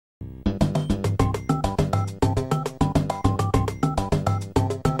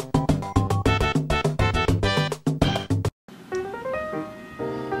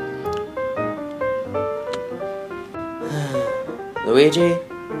Luigi?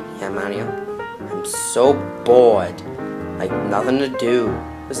 Yeah, Mario? I'm so bored. Like, nothing to do.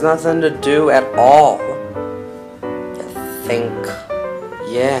 There's nothing to do at all. You think?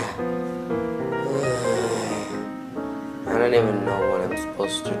 Yeah. I don't even know what I'm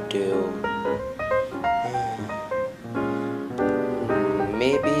supposed to do.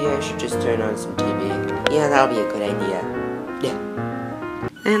 Maybe I should just turn on some TV. Yeah, that'll be a good idea. Yeah.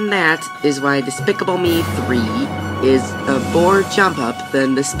 And that is why Despicable Me 3 is a more jump up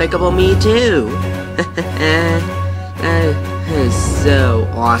than Despicable Me 2. That is so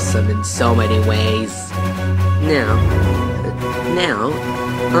awesome in so many ways. Now,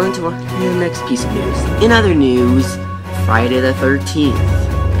 on to our next piece of news. In other news, Friday the 13th,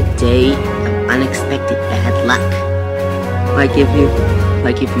 a day of unexpected bad luck. Like if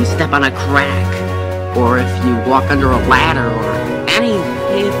you step on a crack, or if you walk under a ladder, or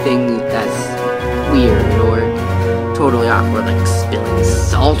anything that's weird or totally awkward, like spilling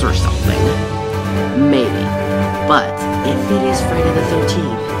salt or something. Maybe. But if it is Friday the 13th,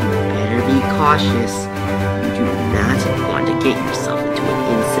 you better be cautious. You do not want to get yourself into an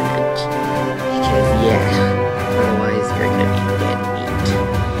incident. Because yeah, otherwise you're gonna be dead meat.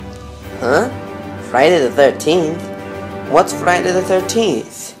 Huh? Friday the 13th? What's Friday the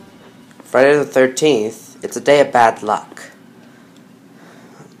 13th? Friday the 13th, it's a day of bad luck.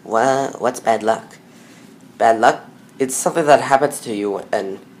 What's bad luck? Bad luck? It's something that happens to you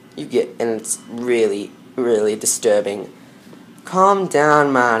and it's really, really disturbing. Calm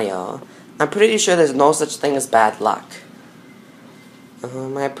down, Mario. I'm pretty sure there's no such thing as bad luck.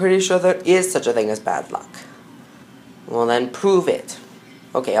 I'm pretty sure there is such a thing as bad luck. Well then, prove it.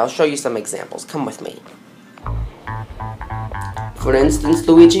 Okay, I'll show you some examples. Come with me. For instance,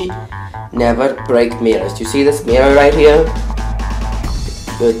 Luigi, never break mirrors. Do you see this mirror right here?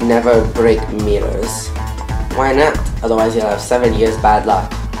 You would never break mirrors. Why not? Otherwise you'll have 7 years bad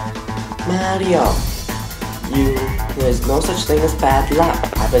luck. Mario, there's no such thing as bad luck.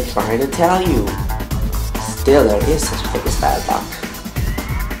 I've been trying to tell you. Still, there is such a thing as bad luck.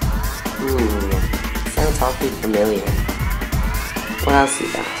 Sounds awfully familiar. Well, I'll see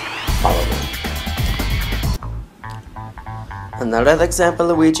that. Follow me. Another example,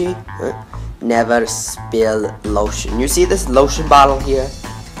 Luigi. Never spill lotion. You see this lotion bottle here?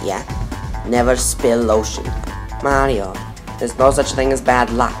 Yeah. Never spill lotion. Mario, there's no such thing as bad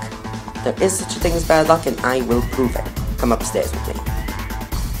luck. There is such a thing as bad luck, and I will prove it. Come upstairs with me.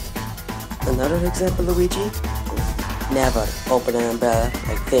 Another example, Luigi. Never open an umbrella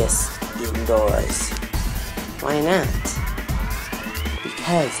like this indoors. Why not?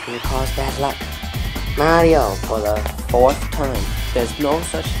 Because it will cause bad luck. Mario, for the 4th time, there's no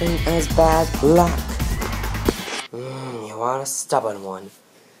such thing as bad luck. You are a stubborn one.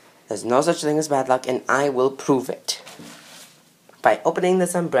 There's no such thing as bad luck, and I will prove it. By opening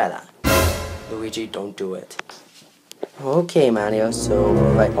this umbrella. Luigi, don't do it. Okay, Mario, so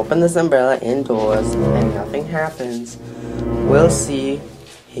if I open this umbrella indoors and nothing happens, we'll see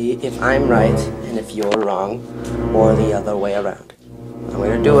if I'm right and if you're wrong, or the other way around. I'm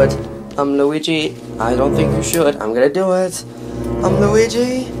gonna do it. Luigi, I don't think you should. I'm gonna do it.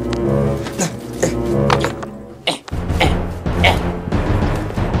 Luigi.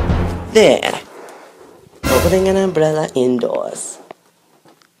 There. Opening an umbrella indoors.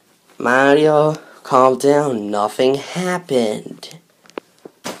 Mario, calm down. Nothing happened.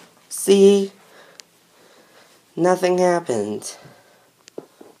 See? Nothing happened.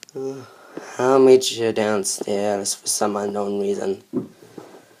 I'll meet you downstairs for some unknown reason.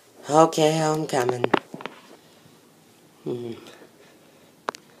 Okay, I'm coming.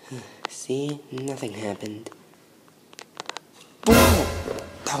 See? Nothing happened. Boom!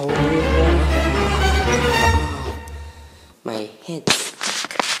 Oh, my head's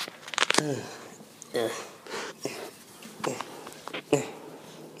stuck.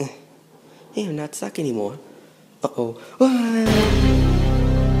 Hey, I'm not stuck anymore. Uh-oh.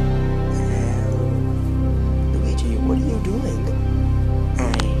 Luigi, what are you doing? I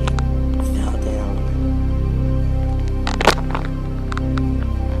fell down.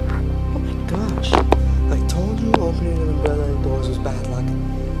 Oh my gosh. I told you opening an umbrella indoors was bad luck.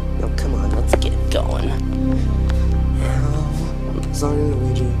 Now come on, let's get going. Sorry,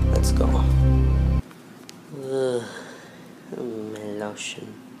 Luigi. Let's go. My lotion.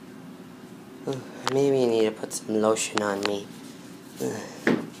 Maybe I need to put some lotion on me.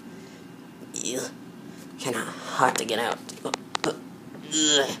 Kinda hard to get out.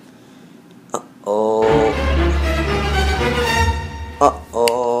 Uh-oh.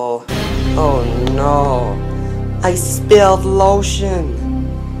 Uh-oh. Oh no. I spilled lotion.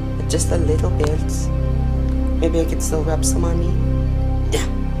 Just a little bit. Maybe I could still rub some on me.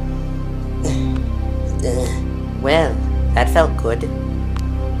 that felt good.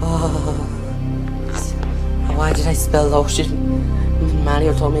 Oh, why did I spill lotion?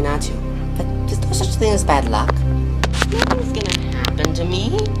 Mario told me not to. But there's no such thing as bad luck. Nothing's gonna happen to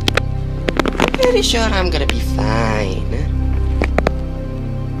me. I'm pretty sure I'm gonna be fine.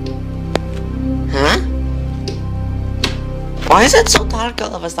 Huh? Why is it so dark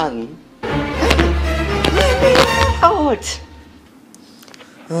all of a sudden? Let me out!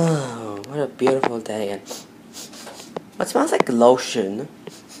 Oh, what a beautiful day. And what smells like lotion?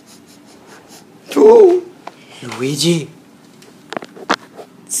 Oh, Luigi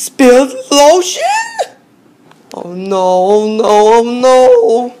spilled lotion? Oh no, oh no, oh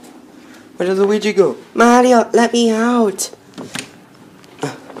no! Where did Luigi go? Mario, let me out!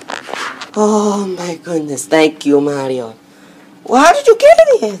 Oh my goodness, thank you, Mario. Well, how did you get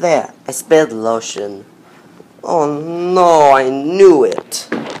in there? I spilled lotion. Oh no, I knew it.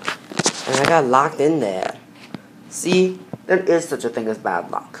 And I got locked in there. See, there is such a thing as bad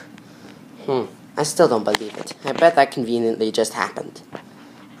luck. I still don't believe it. I bet that conveniently just happened.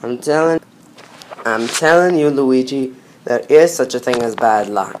 I'm telling you, Luigi, there is such a thing as bad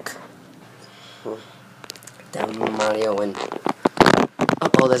luck. Down Mario and...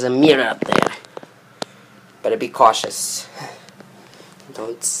 Oh, there's a mirror up there. Better be cautious.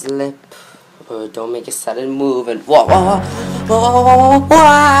 Don't slip. Or don't make a sudden move and... Whoa, whoa, whoa, whoa,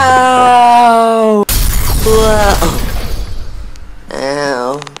 wow! Whoa!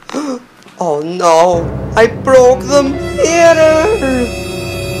 Ow. Oh no! I broke the mirror!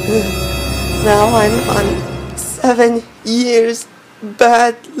 Now I'm on 7 years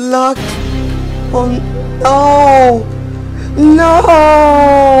bad luck. Oh no!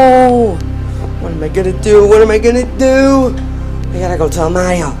 No! What am I gonna do? What am I gonna do? I gotta go tell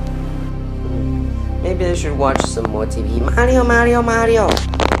Mario. Maybe I should watch some more TV. Mario, Mario, Mario!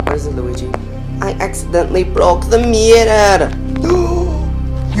 Where is it, Luigi? I accidentally broke the mirror!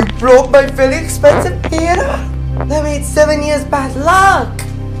 You broke my very expensive mirror? That made 7 years bad luck!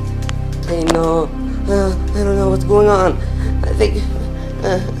 I know. I don't know what's going on. I think...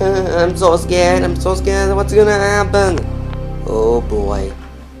 I'm so scared. I'm so scared. What's gonna happen? Oh boy.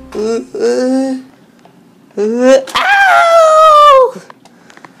 Ow!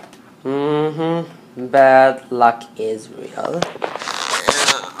 Bad luck is real.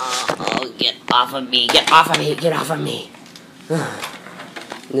 Oh, get off of me. Get off of me. Get off of me.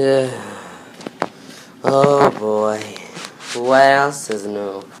 Oh boy. What else is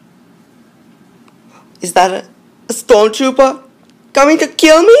new? Is that a stormtrooper coming to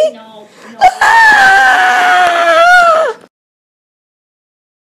kill me? No.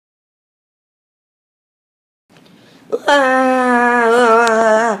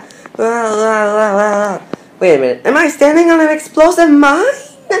 Wait a minute. Am I standing on an explosive mine?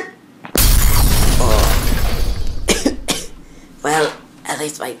 Well, at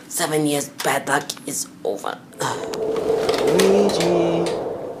least my 7 years bad luck is over.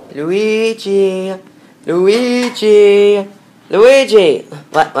 Luigi!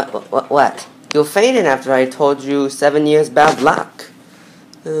 What? You fainted after I told you 7 years bad luck.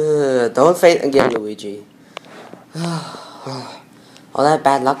 Don't faint again, Luigi. All that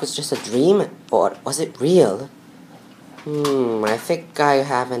bad luck was just a dream? Or was it real? I think I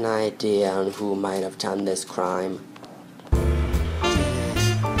have an idea on who might have done this crime.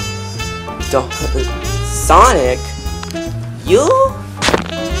 Sonic? You?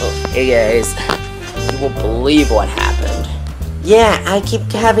 Oh, hey guys, you won't believe what happened. Yeah, I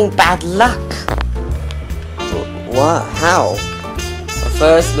keep having bad luck. What? How?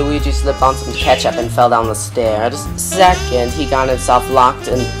 First, Luigi slipped on some ketchup and fell down the stairs. Second, he got himself locked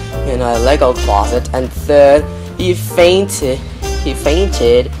in a Lego closet. And third, he fainted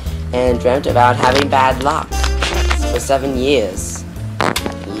and dreamt about having bad luck for 7 years.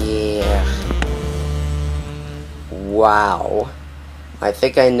 Yeah. Wow. I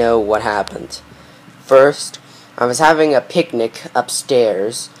think I know what happened. First, I was having a picnic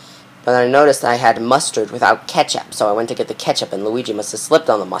upstairs, but I noticed I had mustard without ketchup, so I went to get the ketchup and Luigi must have slipped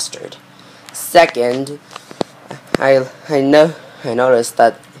on the mustard. Second, I noticed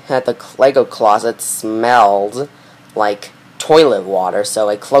that the Lego closet smelled like toilet water, so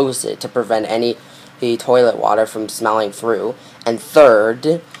I closed it to prevent any toilet water from smelling through. And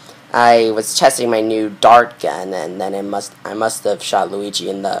third, I was testing my new dart gun, and then I must have shot Luigi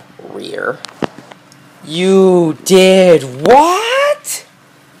in the rear. You did what?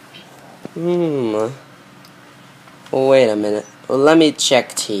 Wait a minute. Let me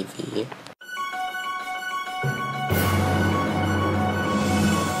check TV.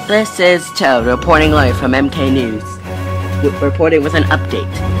 This is Toad reporting live from MK News. Reporting with an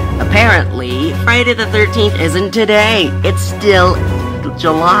update. apparently, Friday the 13th isn't today. It's still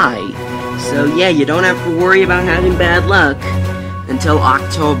July. So yeah, you don't have to worry about having bad luck until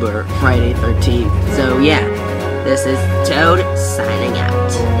October, Friday 13th. So yeah, this is Toad signing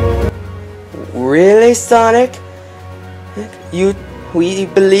out. Really, Sonic? We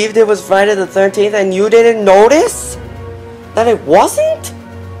believed it was Friday the 13th and you didn't notice? That it wasn't?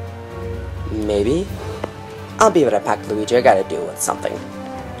 Maybe. I'll be right back, Luigi. I gotta deal with something.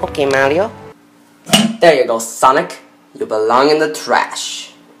 Okay, Mario. There you go, Sonic. You belong in the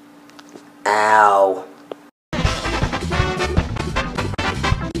trash. Ow.